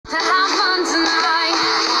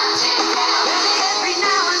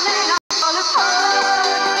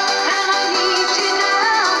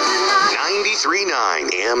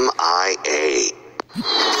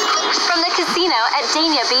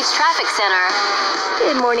Beach Traffic Center.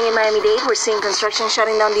 Good morning in Miami-Dade. We're seeing construction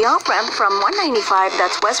shutting down the off-ramp from 195,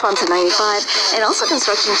 that's westbound to 95, and also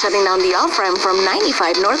construction shutting down the off-ramp from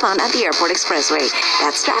 95 northbound at the Airport Expressway.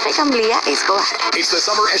 That's traffic. I'm Leah Escobar. It's the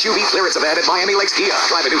summer SUV clearance event at Miami Lakes Kia.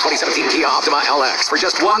 Drive a new 2017 Kia Optima LX for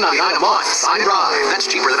just $199 a month. Sign and drive. That's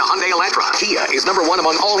cheaper than a Hyundai Elantra. Kia is #1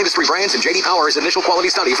 among all industry brands in J.D. Power's initial quality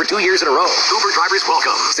study for 2 years in a row. Uber drivers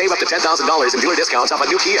welcome. Save up to $10,000 in dealer discounts off a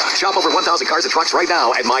new Kia. Shop over 1,000 cars and trucks right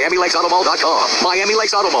now at MiamiLakesAutomall.com. Miami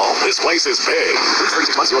Lakes Auto Mall. This place is big. Please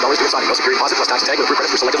 36 months, $0 due signing. No security deposit plus tax and tag with approved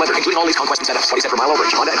credit for selected lender, including all lease conquest incentives. 20 cents per mile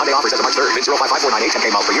overage. Honda and Hyundai offers as of March 3rd. VIN 055498,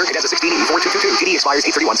 10K miles per year. It has a 16E4222. TD expires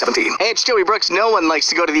 8/31/17. Hey, it's Joey Brooks. No one likes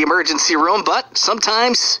to go to the emergency room, but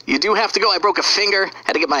sometimes you do have to go. I broke a finger,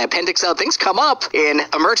 had to get my appendix out. Things come up. In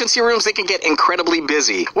emergency rooms, they can get incredibly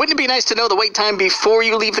busy. Wouldn't it be nice to know the wait time before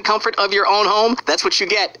you leave the comfort of your own home? That's what you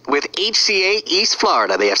get with HCA East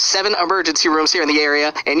Florida. They have 7 emergency rooms here in the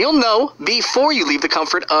area, and you'll know before you leave the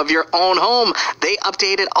comfort of your own home. They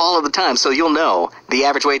update it all of the time, so you'll know the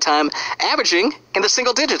average wait time, averaging in the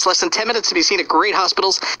single digits, less than 10 minutes to be seen at great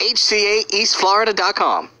hospitals.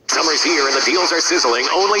 HCAEastFlorida.com. Summer's here and the deals are sizzling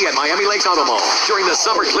only at Miami Lakes Auto Mall during the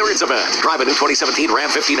summer clearance event. Drive a new 2017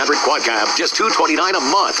 Ram 1500 Quad Cab, just $229 a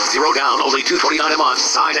month. 0 down, only $229 a month.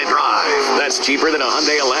 Sign and drive. That's cheaper than a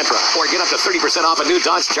Hyundai Elantra. Or get up to 30% off a new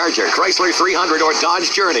Dodge Charger, Chrysler 300, or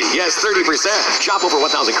Dodge Journey. Yes, 30%. Shop over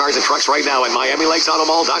 1,000 cars and trucks right now at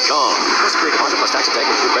MiamiLakesAutomall.com. No security deposit plus tax and tag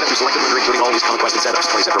with approved credit for selected lender, including all these conquest incentives.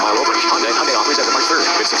 20 cents per mile overage. Hyundai offers as of March 3rd.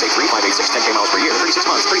 VIN 683-586, 10K miles per year. 36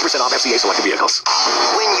 months, 30% off FCA selected vehicles.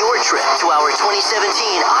 Win your trip to our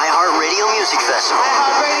 2017 iHeartRadio Music Festival.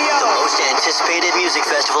 The most anticipated music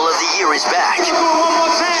festival of the year is back. You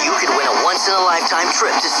could win a once-in-a-lifetime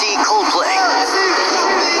trip to see Coldplay,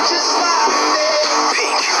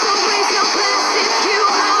 Pink,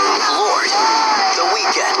 Lord, The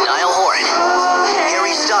Weeknd, Niall Horan,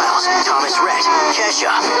 Harry Styles, Thomas Rhett, Kesha,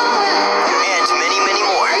 and many, many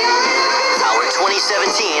more. Our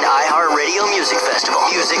 2017 iHeartRadio Music Festival,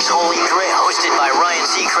 Music's Holy Grail, hosted by Ryan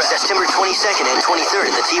Seacrest, September 22nd and 23rd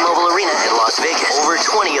at the T-Mobile Arena in Las Vegas. Over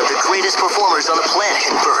 20 of the greatest performers on the planet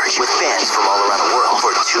converge with fans from all around the world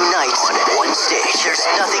for 2 nights on one stage. There's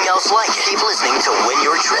nothing else like it. Keep listening to win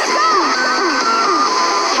your trip.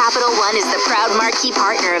 Capital One is the proud marquee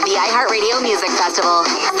partner of the iHeartRadio Music Festival.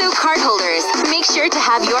 So cardholders, make sure to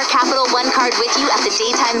have your Capital One card with you at the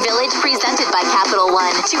Daytime Village presented by Capital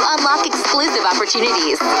One to unlock exclusive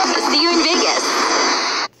opportunities. See you in Vegas.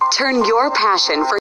 Turn your passion for